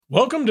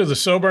Welcome to the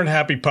Sober and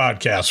Happy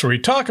podcast, where we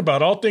talk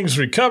about all things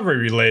recovery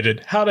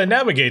related, how to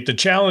navigate the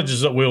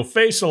challenges that we'll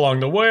face along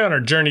the way on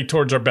our journey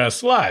towards our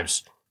best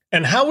lives,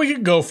 and how we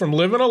could go from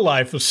living a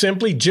life of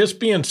simply just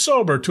being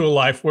sober to a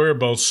life where we're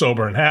both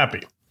sober and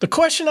happy. The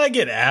question I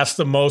get asked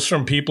the most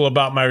from people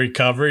about my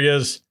recovery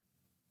is,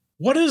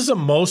 what is the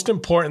most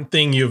important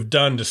thing you've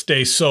done to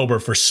stay sober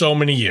for so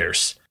many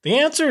years? The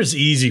answer is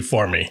easy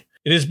for me.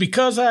 It is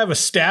because I have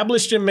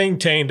established and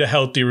maintained a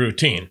healthy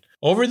routine.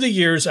 Over the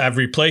years, I've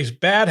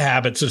replaced bad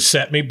habits that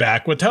set me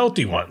back with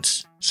healthy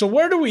ones. So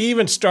where do we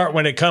even start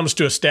when it comes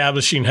to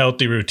establishing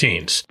healthy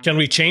routines? Can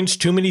we change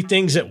too many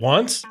things at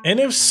once? And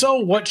if so,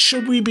 what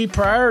should we be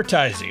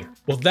prioritizing?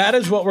 Well, that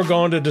is what we're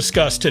going to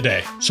discuss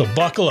today. So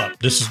buckle up.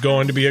 This is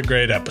going to be a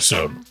great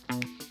episode.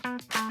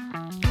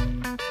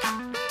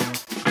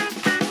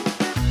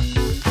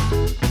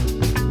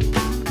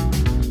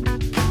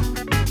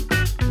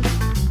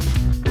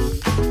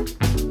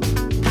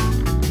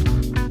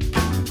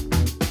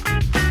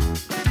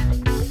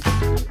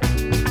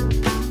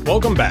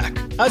 Welcome back.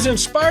 I was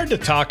inspired to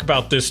talk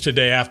about this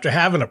today after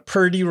having a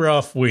pretty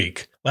rough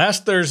week.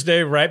 Last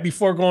Thursday, right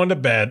before going to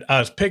bed, I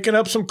was picking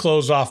up some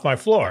clothes off my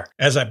floor.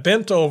 As I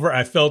bent over,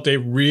 I felt a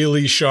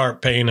really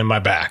sharp pain in my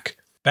back.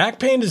 Back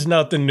pain is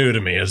nothing new to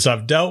me, as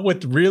I've dealt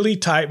with really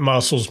tight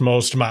muscles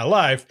most of my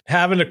life.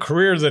 Having a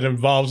career that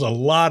involves a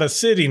lot of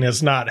sitting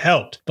has not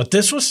helped, but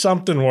this was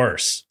something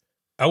worse.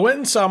 I went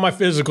and saw my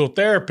physical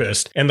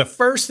therapist, and the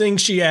first thing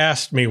she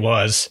asked me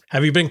was,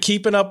 "Have you been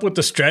keeping up with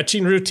the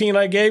stretching routine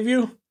I gave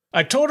you?"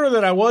 I told her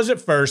that I was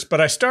at first,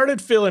 but I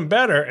started feeling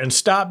better and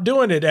stopped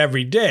doing it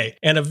every day,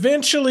 and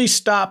eventually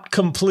stopped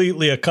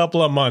completely a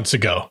couple of months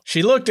ago.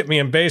 She looked at me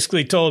and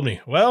basically told me,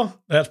 "Well,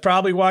 that's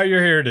probably why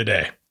you're here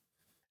today."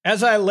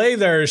 As I lay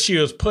there as she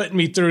was putting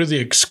me through the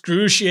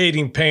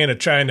excruciating pain of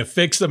trying to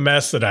fix the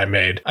mess that I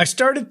made, I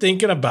started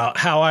thinking about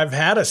how I've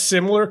had a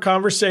similar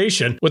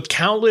conversation with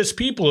countless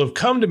people who've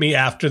come to me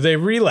after they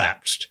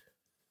relapsed.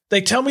 They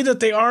tell me that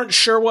they aren't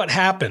sure what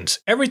happens.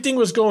 Everything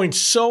was going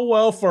so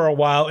well for a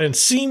while, and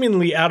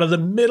seemingly out of the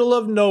middle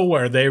of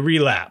nowhere, they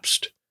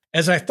relapsed.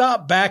 As I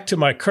thought back to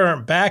my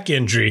current back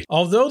injury,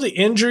 although the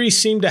injury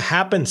seemed to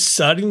happen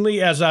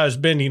suddenly as I was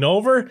bending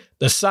over,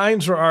 the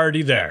signs were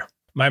already there.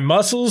 My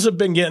muscles have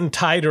been getting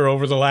tighter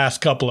over the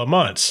last couple of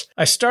months.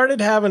 I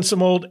started having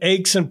some old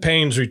aches and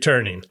pains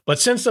returning, but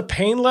since the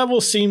pain level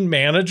seemed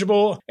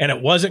manageable and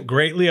it wasn't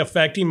greatly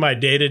affecting my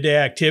day-to-day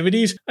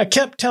activities, I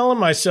kept telling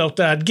myself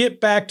that I'd get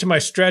back to my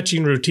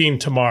stretching routine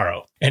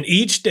tomorrow. And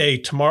each day,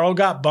 tomorrow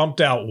got bumped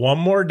out one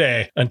more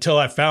day until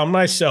I found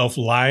myself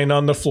lying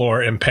on the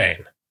floor in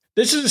pain.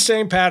 This is the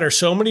same pattern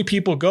so many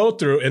people go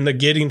through in the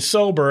getting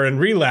sober and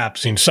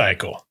relapsing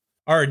cycle.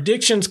 Our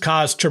addictions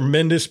cause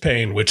tremendous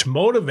pain, which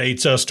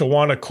motivates us to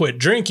want to quit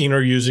drinking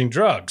or using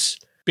drugs.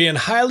 Being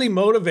highly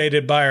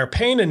motivated by our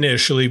pain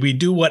initially, we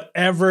do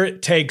whatever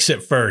it takes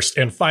at first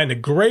and find a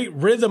great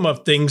rhythm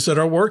of things that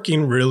are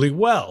working really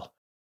well.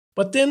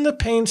 But then the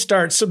pain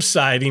starts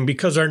subsiding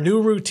because our new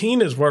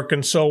routine is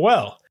working so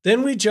well.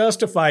 Then we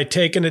justify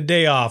taking a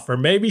day off or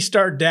maybe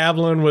start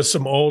dabbling with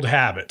some old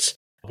habits.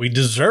 We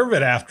deserve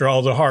it after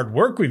all the hard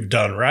work we've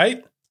done,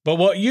 right? But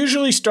what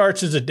usually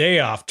starts as a day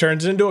off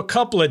turns into a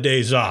couple of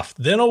days off,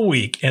 then a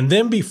week, and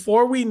then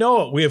before we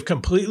know it, we have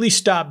completely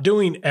stopped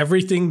doing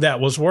everything that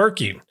was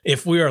working.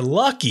 If we are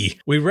lucky,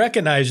 we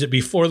recognize it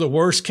before the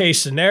worst case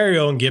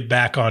scenario and get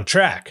back on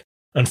track.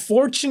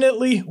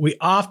 Unfortunately, we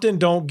often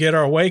don't get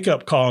our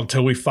wake-up call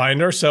until we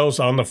find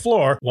ourselves on the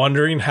floor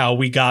wondering how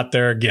we got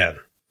there again.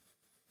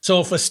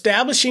 So if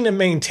establishing and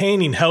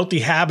maintaining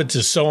healthy habits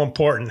is so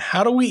important,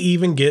 how do we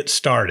even get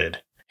started?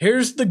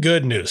 Here's the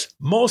good news.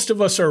 Most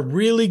of us are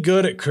really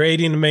good at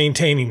creating and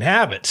maintaining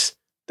habits.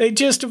 They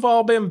just have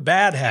all been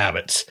bad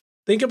habits.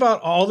 Think about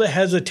all the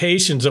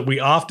hesitations that we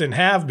often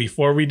have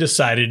before we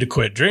decided to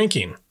quit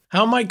drinking.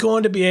 How am I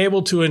going to be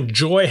able to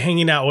enjoy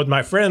hanging out with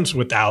my friends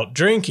without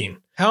drinking?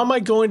 How am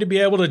I going to be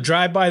able to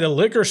drive by the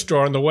liquor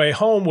store on the way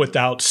home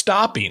without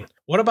stopping?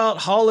 What about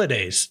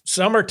holidays,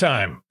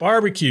 summertime,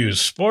 barbecues,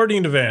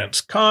 sporting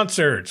events,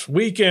 concerts,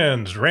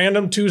 weekends,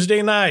 random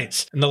Tuesday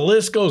nights, and the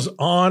list goes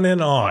on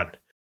and on.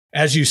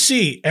 As you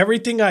see,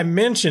 everything I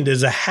mentioned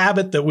is a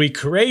habit that we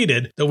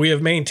created that we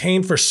have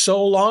maintained for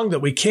so long that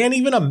we can't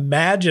even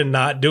imagine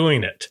not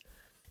doing it.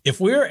 If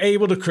we are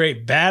able to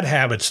create bad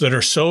habits that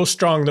are so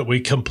strong that we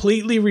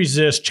completely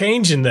resist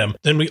changing them,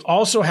 then we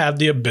also have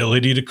the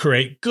ability to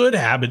create good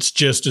habits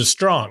just as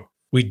strong.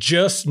 We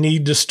just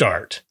need to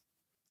start.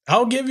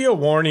 I'll give you a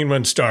warning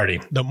when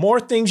starting. The more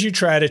things you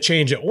try to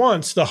change at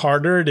once, the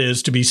harder it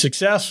is to be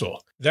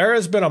successful. There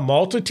has been a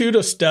multitude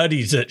of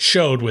studies that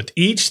showed with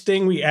each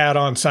thing we add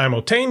on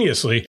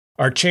simultaneously,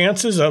 our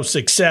chances of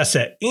success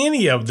at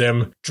any of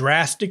them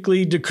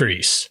drastically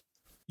decrease.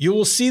 You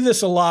will see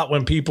this a lot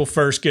when people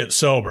first get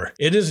sober.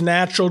 It is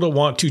natural to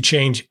want to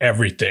change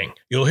everything.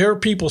 You'll hear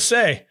people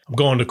say, I'm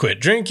going to quit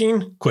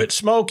drinking, quit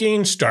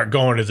smoking, start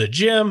going to the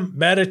gym,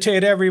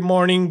 meditate every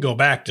morning, go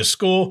back to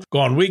school, go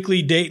on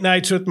weekly date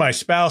nights with my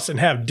spouse, and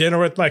have dinner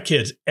with my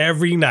kids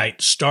every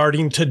night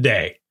starting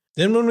today.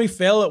 Then when we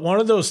fail at one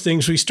of those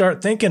things, we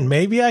start thinking,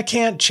 maybe I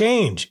can't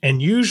change.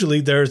 And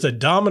usually there's a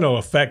domino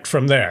effect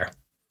from there.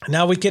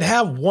 Now, we could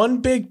have one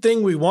big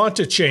thing we want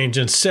to change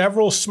and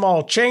several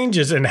small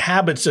changes and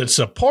habits that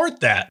support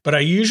that, but I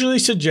usually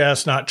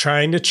suggest not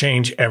trying to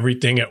change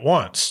everything at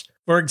once.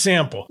 For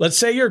example, let's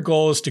say your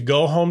goal is to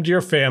go home to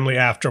your family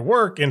after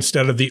work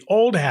instead of the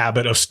old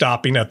habit of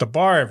stopping at the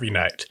bar every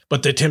night.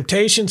 But the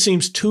temptation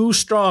seems too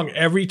strong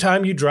every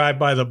time you drive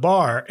by the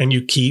bar and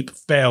you keep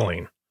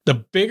failing. The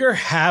bigger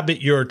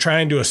habit you're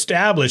trying to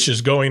establish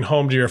is going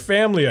home to your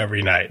family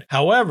every night.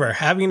 However,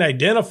 having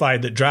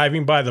identified that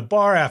driving by the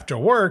bar after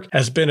work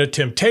has been a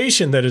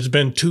temptation that has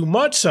been too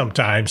much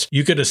sometimes,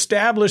 you could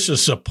establish a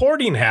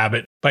supporting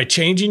habit by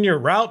changing your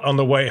route on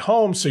the way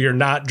home so you're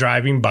not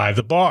driving by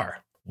the bar.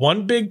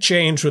 One big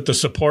change with the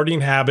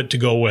supporting habit to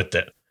go with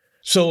it.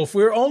 So if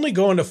we're only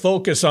going to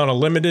focus on a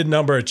limited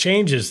number of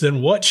changes,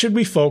 then what should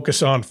we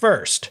focus on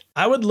first?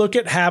 I would look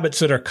at habits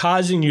that are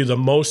causing you the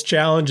most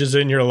challenges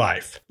in your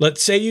life.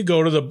 Let's say you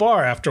go to the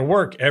bar after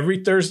work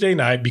every Thursday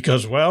night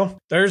because, well,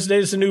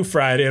 Thursday's the new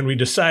Friday and we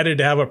decided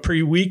to have a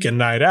pre-weekend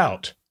night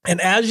out. And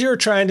as you're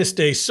trying to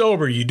stay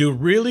sober, you do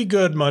really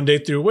good Monday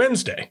through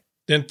Wednesday.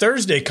 Then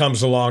Thursday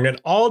comes along and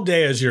all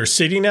day as you're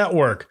sitting at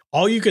work,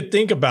 all you could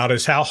think about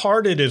is how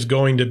hard it is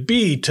going to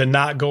be to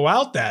not go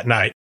out that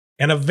night.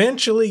 And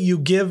eventually you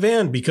give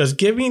in because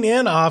giving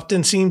in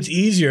often seems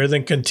easier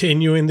than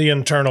continuing the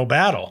internal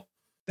battle.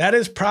 That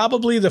is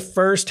probably the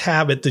first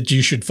habit that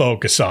you should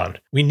focus on.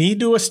 We need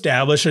to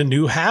establish a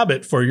new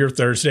habit for your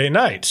Thursday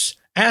nights.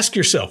 Ask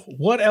yourself,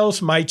 what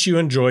else might you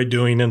enjoy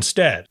doing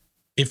instead?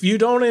 If you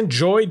don't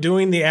enjoy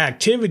doing the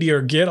activity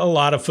or get a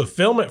lot of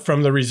fulfillment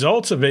from the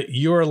results of it,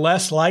 you are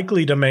less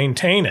likely to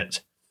maintain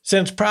it.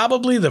 Since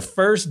probably the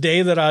first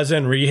day that I was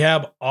in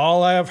rehab,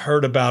 all I have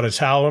heard about is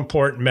how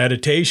important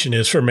meditation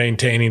is for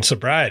maintaining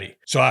sobriety.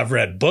 So I've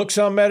read books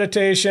on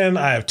meditation,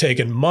 I have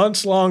taken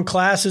months-long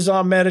classes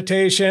on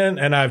meditation,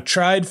 and I've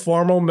tried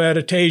formal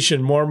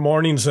meditation more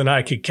mornings than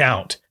I could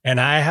count. And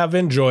I have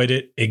enjoyed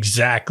it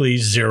exactly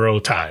 0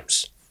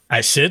 times. I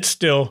sit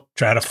still,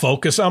 try to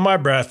focus on my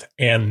breath,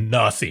 and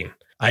nothing.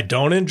 I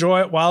don't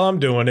enjoy it while I'm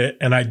doing it,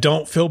 and I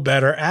don't feel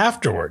better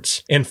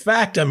afterwards. In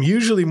fact, I'm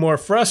usually more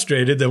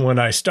frustrated than when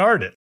I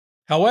started.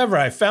 However,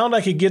 I found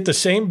I could get the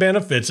same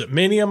benefits that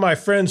many of my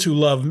friends who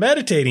love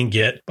meditating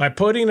get by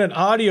putting an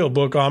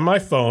audiobook on my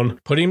phone,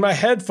 putting my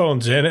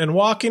headphones in, and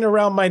walking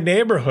around my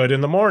neighborhood in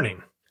the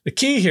morning. The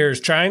key here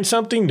is trying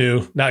something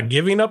new, not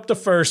giving up the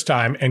first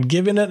time, and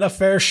giving it a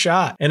fair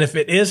shot. And if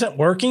it isn't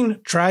working,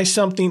 try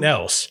something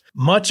else.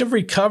 Much of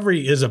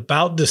recovery is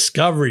about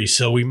discovery,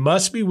 so we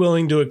must be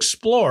willing to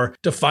explore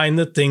to find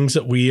the things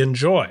that we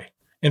enjoy.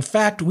 In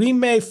fact, we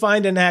may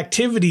find an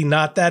activity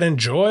not that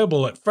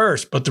enjoyable at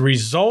first, but the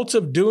results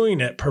of doing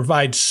it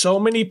provide so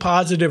many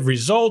positive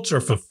results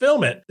or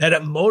fulfillment that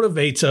it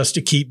motivates us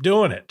to keep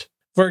doing it.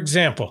 For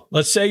example,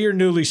 let's say you're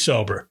newly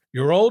sober.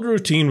 Your old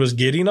routine was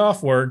getting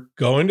off work,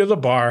 going to the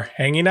bar,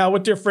 hanging out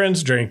with your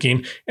friends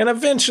drinking, and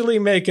eventually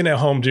making it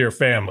home to your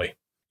family.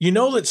 You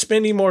know that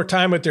spending more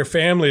time with your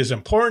family is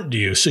important to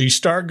you, so you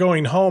start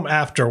going home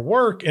after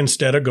work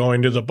instead of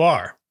going to the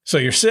bar. So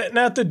you're sitting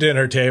at the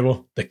dinner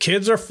table, the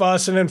kids are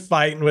fussing and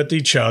fighting with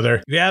each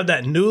other, you have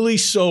that newly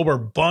sober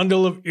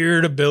bundle of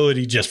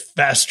irritability just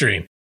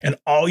festering, and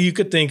all you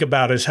could think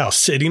about is how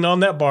sitting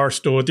on that bar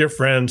stool with your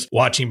friends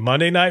watching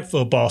Monday Night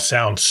Football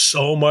sounds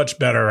so much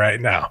better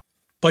right now.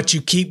 But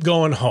you keep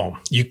going home.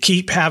 You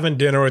keep having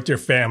dinner with your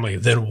family.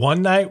 Then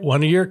one night,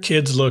 one of your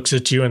kids looks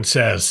at you and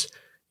says,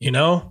 "You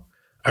know,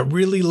 I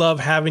really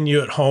love having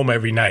you at home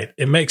every night.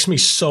 It makes me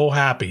so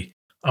happy.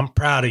 I'm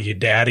proud of you,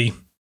 Daddy."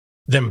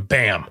 Then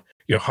bam,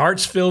 your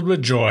heart's filled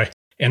with joy,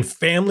 and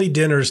family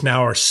dinners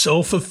now are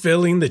so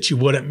fulfilling that you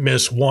wouldn't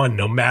miss one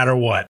no matter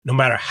what, no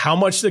matter how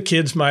much the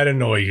kids might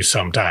annoy you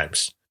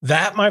sometimes.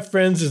 That, my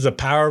friends, is the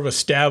power of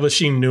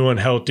establishing new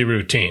and healthy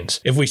routines.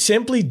 If we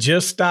simply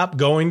just stop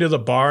going to the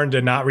bar and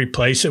did not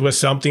replace it with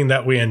something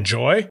that we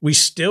enjoy, we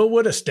still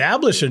would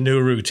establish a new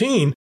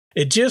routine.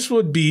 It just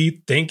would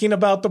be thinking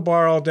about the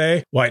bar all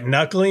day,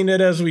 white-knuckling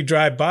it as we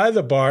drive by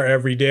the bar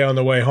every day on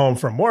the way home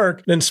from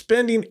work, then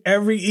spending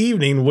every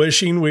evening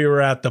wishing we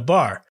were at the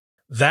bar.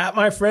 That,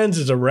 my friends,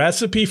 is a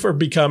recipe for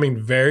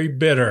becoming very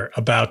bitter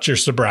about your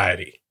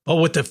sobriety. But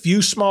with a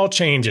few small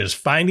changes,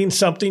 finding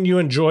something you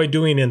enjoy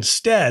doing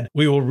instead,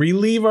 we will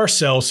relieve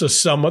ourselves of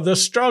some of the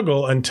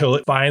struggle until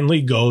it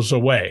finally goes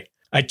away.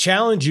 I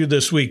challenge you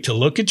this week to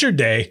look at your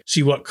day,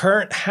 see what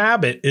current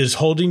habit is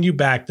holding you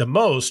back the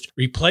most,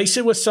 replace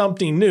it with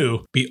something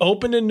new, be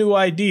open to new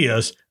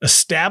ideas,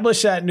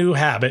 establish that new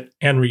habit,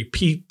 and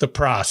repeat the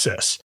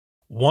process.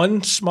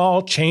 One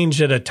small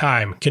change at a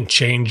time can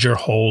change your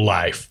whole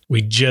life.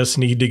 We just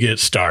need to get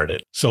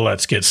started. So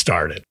let's get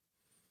started.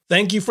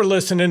 Thank you for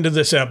listening to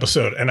this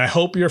episode, and I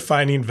hope you're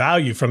finding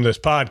value from this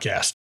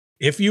podcast.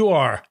 If you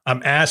are,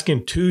 I'm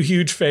asking 2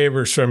 huge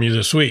favors from you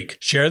this week.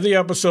 Share the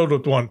episode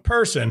with one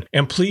person,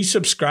 and please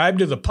subscribe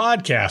to the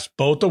podcast,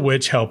 both of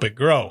which help it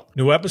grow.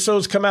 New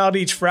episodes come out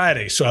each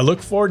Friday, so I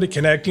look forward to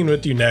connecting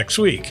with you next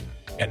week.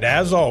 And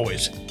as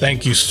always,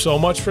 thank you so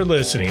much for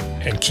listening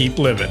and keep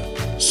living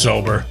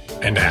sober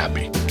and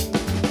happy.